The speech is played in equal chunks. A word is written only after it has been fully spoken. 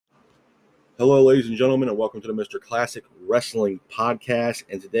Hello, ladies and gentlemen, and welcome to the Mr. Classic Wrestling Podcast.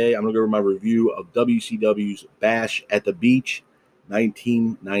 And today I'm going to go over my review of WCW's Bash at the Beach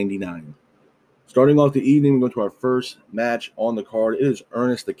 1999. Starting off the evening, we go to our first match on the card. It is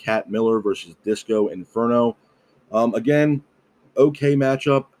Ernest the Cat Miller versus Disco Inferno. Again, okay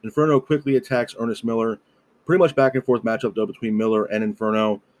matchup. Inferno quickly attacks Ernest Miller. Pretty much back and forth matchup, though, between Miller and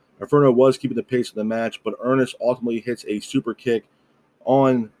Inferno. Inferno was keeping the pace of the match, but Ernest ultimately hits a super kick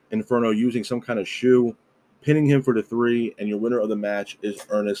on Inferno using some kind of shoe, pinning him for the 3, and your winner of the match is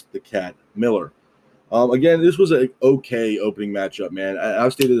Ernest the Cat Miller. Again, this was an okay opening matchup, man.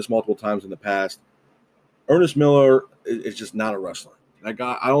 I've stated this multiple times in the past. Ernest Miller is just not a wrestler. I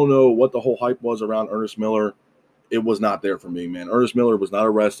don't know what the whole hype was around Ernest Miller. It was not there for me, man. Ernest Miller was not a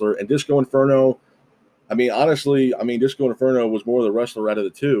wrestler. And Disco Inferno, honestly, Disco Inferno was more the wrestler out of the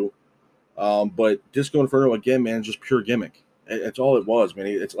two. But Disco Inferno, again, man, just pure gimmick. It's all it was, man.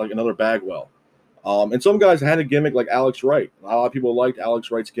 It's like another Bagwell. And some guys had a gimmick like Alex Wright. A lot of people liked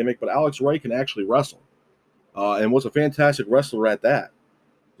Alex Wright's gimmick, but Alex Wright can actually wrestle. And was a fantastic wrestler at that.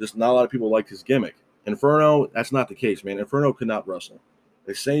 Just not a lot of people liked his gimmick. Inferno, that's not the case, man. Inferno could not wrestle.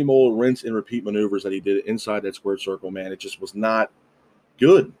 The same old rinse and repeat maneuvers that he did inside that squared circle, man. It just was not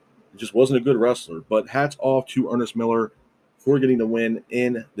good. It just wasn't a good wrestler. But hats off to Ernest Miller for getting the win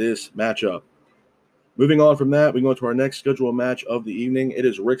in this matchup. Moving on from that, we go to our next scheduled match of the evening. It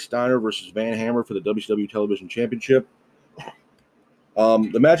is Rick Steiner versus Van Hammer for the WCW Television Championship.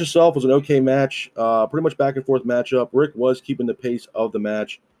 The match itself was an okay match, pretty much back and forth matchup. Rick was keeping the pace of the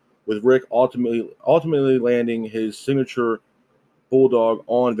match, with Rick ultimately landing his signature bulldog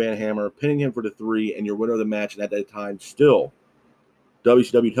on Van Hammer, pinning him for the 3, and your winner of the match. And at that time, still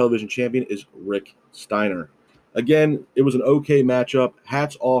WCW Television Champion is Rick Steiner. Again, it was an okay matchup.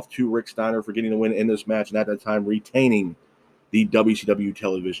 Hats off to Rick Steiner for getting the win in this match, and at that time retaining the WCW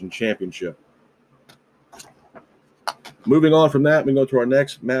Television Championship. Moving on from that, we go to our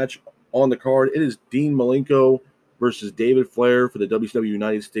next match on the card. It is Dean Malenko versus David Flair for the WCW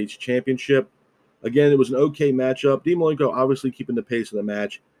United States Championship. Again, it was an okay matchup. Dean Malenko obviously keeping the pace of the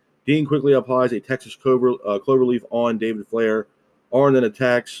match. Dean quickly applies a Texas cloverleaf on David Flair. Arn then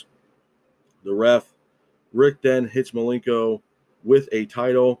attacks the ref. Rick then hits Malenko with a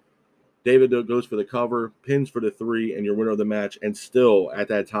title. David goes for the cover, pins for the 3, and your winner of the match. And still, at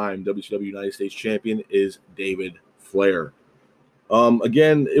that time, WCW United States Champion is David Flair.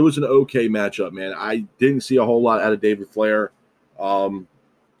 Again, it was an okay matchup, man. I didn't see a whole lot out of David Flair.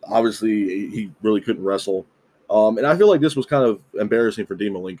 Obviously, he really couldn't wrestle. And I feel like this was kind of embarrassing for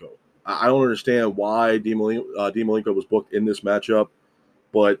Dean Malenko. I don't understand why Dean Malenko was booked in this matchup.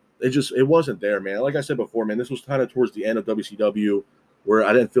 But it wasn't there, man. Like I said before, man, this was kind of towards the end of WCW where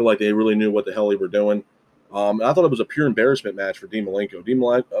I didn't feel like they really knew what the hell they were doing. I thought it was a pure embarrassment match for Dean Malenko.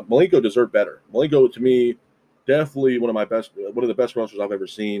 Malenko deserved better. Malenko, to me, definitely one of the best wrestlers I've ever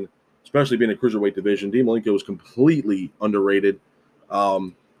seen, especially being in the cruiserweight division. Dean Malenko was completely underrated.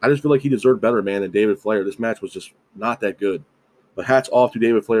 I just feel like he deserved better, man, than David Flair. This match was just not that good. But hats off to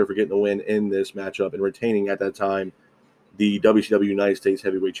David Flair for getting the win in this matchup and retaining at that time the WCW United States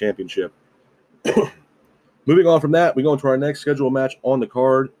Heavyweight Championship. Moving on from that, we go into our next scheduled match on the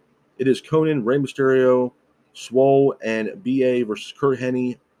card. It is Conan, Rey Mysterio, Swole, and B.A. versus Kurt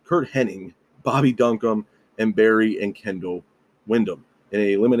Hennig, Bobby Duncum, and Barry and Kendall Windham in an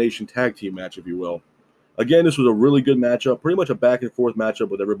elimination tag team match, if you will. Again, this was a really good matchup, pretty much a back-and-forth matchup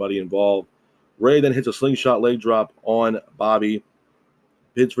with everybody involved. Rey then hits a slingshot leg drop on Bobby,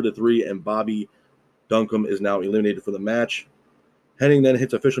 pins for the 3, and Bobby Duncum is now eliminated from the match. Hennig then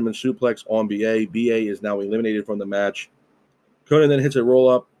hits a fisherman suplex on B.A. B.A. is now eliminated from the match. Conan then hits a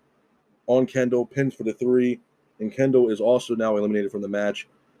roll-up on Kendall, pins for the 3, and Kendall is also now eliminated from the match.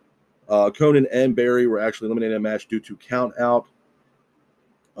 Conan and Barry were actually eliminated in the match due to count out.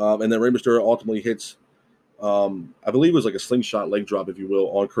 And then Rey Mysterio ultimately hits, I believe it was like a slingshot leg drop, if you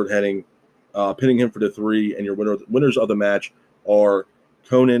will, on Kurt Hennig, pinning him for the 3, and your winners of the match are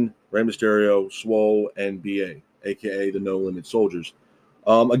Conan, Rey Mysterio, Swole, and B.A., a.k.a. the No Limit Soldiers.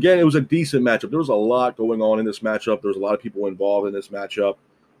 Again, it was a decent matchup. There was a lot going on in this matchup. There was a lot of people involved in this matchup.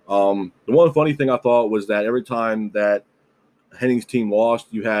 The one funny thing I thought was that every time that Hennig's team lost,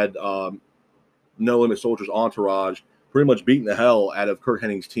 you had No Limit Soldiers entourage pretty much beating the hell out of Kurt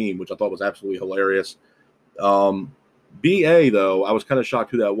Hennig's team, which I thought was absolutely hilarious. B.A., though, I was kind of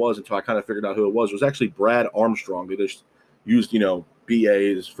shocked who that was until I kind of figured out who it was. It was actually Brad Armstrong. They just used,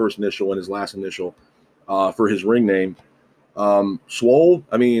 B.A., his first initial and his last initial for his ring name. Swole,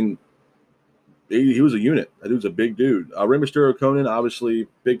 he was a unit. That dude's a big dude. Rey Mysterio, Conan, obviously,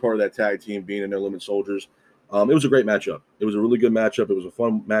 big part of that tag team being in No Limit Soldiers. It was a great matchup. It was a really good matchup. It was a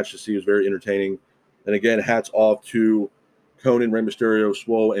fun match to see. It was very entertaining. And again, hats off to Conan, Rey Mysterio,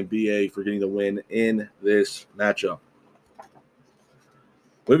 Swole, and BA for getting the win in this matchup.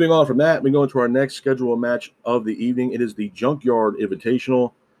 Moving on from that, we go into our next scheduled match of the evening. It is the Junkyard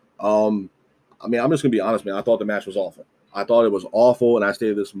Invitational. I'm just going to be honest, man. I thought the match was awful. I thought it was awful, and I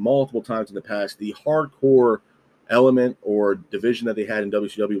stated this multiple times in the past. The hardcore element or division that they had in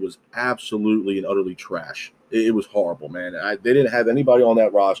WCW was absolutely and utterly trash. It was horrible, man. They didn't have anybody on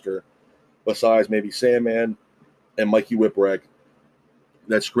that roster besides maybe Sandman and Mikey Whipwreck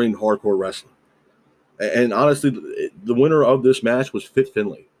that screamed hardcore wrestling. And honestly, the winner of this match was Fit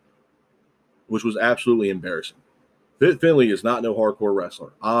Finlay, which was absolutely embarrassing. Fit Finlay is not no hardcore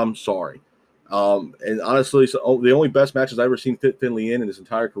wrestler. I'm sorry. And honestly, the only best matches I've ever seen Fit Finlay in his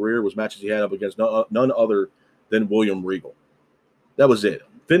entire career was matches he had up against none other than William Regal. That was it.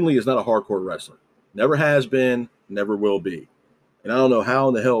 Finlay is not a hardcore wrestler. Never has been, never will be. And I don't know how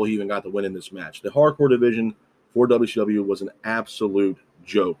in the hell he even got the win in this match. The hardcore division for WCW was an absolute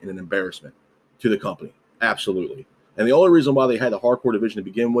joke and an embarrassment to the company. Absolutely. And the only reason why they had the hardcore division to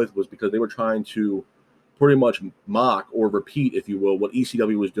begin with was because they were trying to pretty much mock or repeat, if you will, what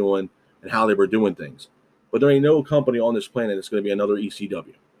ECW was doing and how they were doing things. But there ain't no company on this planet that's going to be another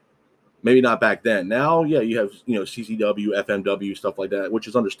ECW. Maybe not back then. Now, yeah, you have, CCW, FMW, stuff like that, which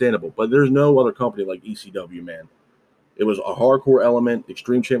is understandable. But there's no other company like ECW, man. It was a hardcore element,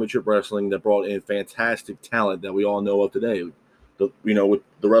 Extreme Championship Wrestling that brought in fantastic talent that we all know of today. With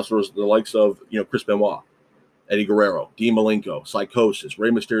the wrestlers, the likes of, Chris Benoit, Eddie Guerrero, Dean Malenko, Psychosis, Rey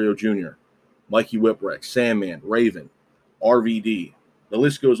Mysterio Jr., Mikey Whipwreck, Sandman, Raven, RVD. The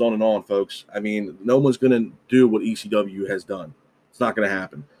list goes on and on, folks. I mean, no one's going to do what ECW has done. It's not going to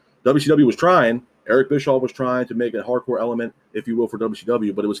happen. WCW was trying. Eric Bischoff was trying to make a hardcore element, if you will, for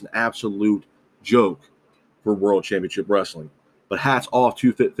WCW, but it was an absolute joke for World Championship Wrestling. But hats off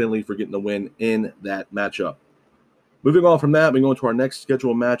to Fit Finlay for getting the win in that matchup. Moving on from that, we go into our next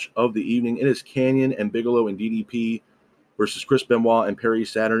scheduled match of the evening. It is Kanyon and Bigelow and DDP versus Chris Benoit and Perry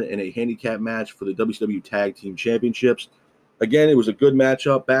Saturn in a handicap match for the WCW Tag Team Championships. Again, it was a good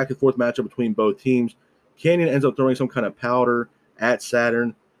matchup, back and forth matchup between both teams. Kanyon ends up throwing some kind of powder at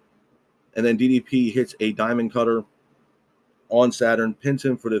Saturn, and then DDP hits a diamond cutter on Saturn, pins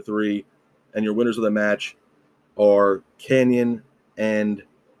him for the 3, and your winners of the match are Kanyon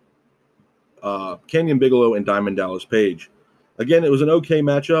Bigelow and Diamond Dallas Page. Again, it was an okay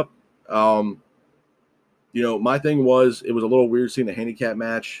matchup. My thing was it was a little weird seeing a handicap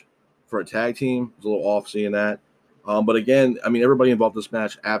match for a tag team. It was a little off seeing that. But again, I mean, everybody involved in this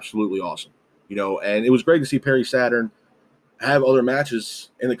match, absolutely awesome. And it was great to see Perry Saturn have other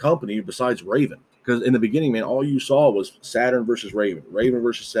matches in the company besides Raven. Because in the beginning, man, all you saw was Saturn versus Raven, Raven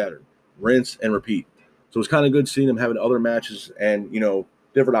versus Saturn, rinse and repeat. So it was kind of good seeing him having other matches and,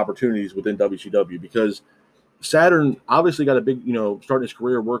 different opportunities within WCW, because Saturn obviously got a big, starting his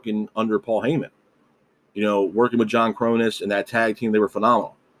career working under Paul Heyman, working with John Cronus and that tag team. They were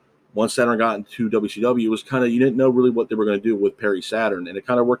phenomenal. Once Saturn got into WCW, it was kind of, you didn't know really what they were going to do with Perry Saturn, and it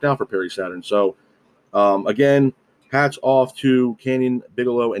kind of worked out for Perry Saturn. So, again, hats off to Kanyon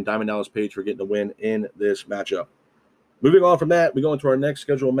Bigelow and Diamond Dallas Page for getting the win in this matchup. Moving on from that, we go into our next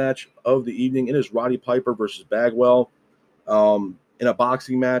scheduled match of the evening. It is Roddy Piper versus Bagwell in a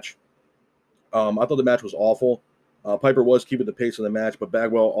boxing match. I thought the match was awful. Piper was keeping the pace of the match, but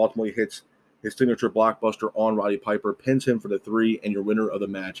Bagwell ultimately hits his signature blockbuster on Roddy Piper, pins him for the 3, and your winner of the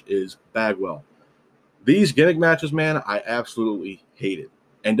match is Bagwell. These gimmick matches, man, I absolutely hate it.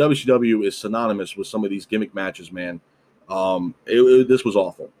 And WCW is synonymous with some of these gimmick matches, man. This was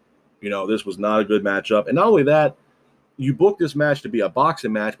awful. This was not a good matchup. And not only that, you book this match to be a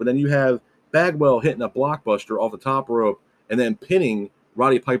boxing match, but then you have Bagwell hitting a blockbuster off the top rope and then pinning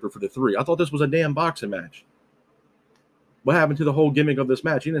Roddy Piper for the 3. I thought this was a damn boxing match. What happened to the whole gimmick of this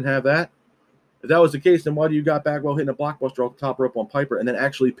match? You didn't have that. If that was the case, then why do you got Bagwell hitting a blockbuster off the top rope on Piper and then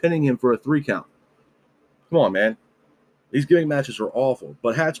actually pinning him for a 3 count? Come on, man. These gimmick matches are awful.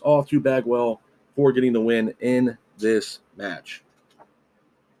 But hats off to Bagwell for getting the win in this match.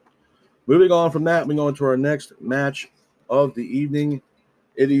 Moving on from that, we go into our next match of the evening.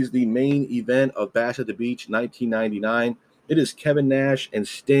 It is the main event of Bash at the Beach 1999. It is Kevin Nash and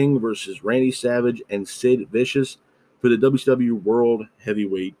Sting versus Randy Savage and Sid Vicious for the WCW World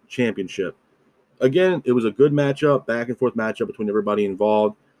Heavyweight Championship. Again, it was a good matchup, back and forth matchup between everybody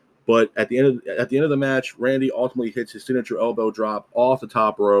involved. But at the end of the match, Randy ultimately hits his signature elbow drop off the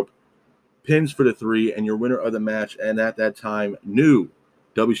top rope, pins for the 3, and your winner of the match, and at that time, new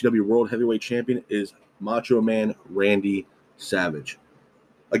WCW World Heavyweight Champion is Macho Man Randy Savage.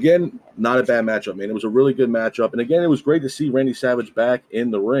 Again, not a bad matchup, man. It was a really good matchup. And again, it was great to see Randy Savage back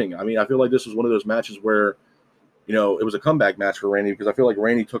in the ring. I mean, I feel like this was one of those matches where, it was a comeback match for Randy because I feel like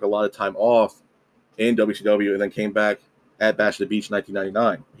Randy took a lot of time off in WCW and then came back at Bash at the Beach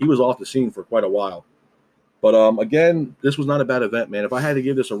 1999. He was off the scene for quite a while. But again, this was not a bad event, man. If I had to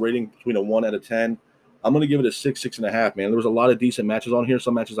give this a rating between a 1 out of 10, I'm going to give it a 6, 6.5, man. There was a lot of decent matches on here.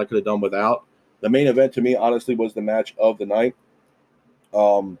 Some matches I could have done without. The main event to me, honestly, was the match of the night.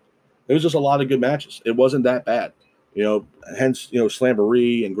 There was just a lot of good matches. It wasn't that bad. Hence,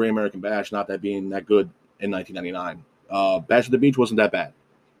 Slamboree and Great American Bash not that being that good in 1999. Bash at the Beach wasn't that bad.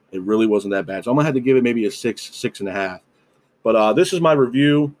 It really wasn't that bad. So I'm going to have to give it maybe a 6, 6.5. But this is my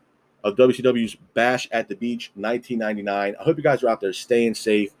review of WCW's Bash at the Beach 1999. I hope you guys are out there staying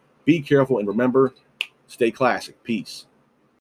safe. Be careful, and remember, stay classic. Peace.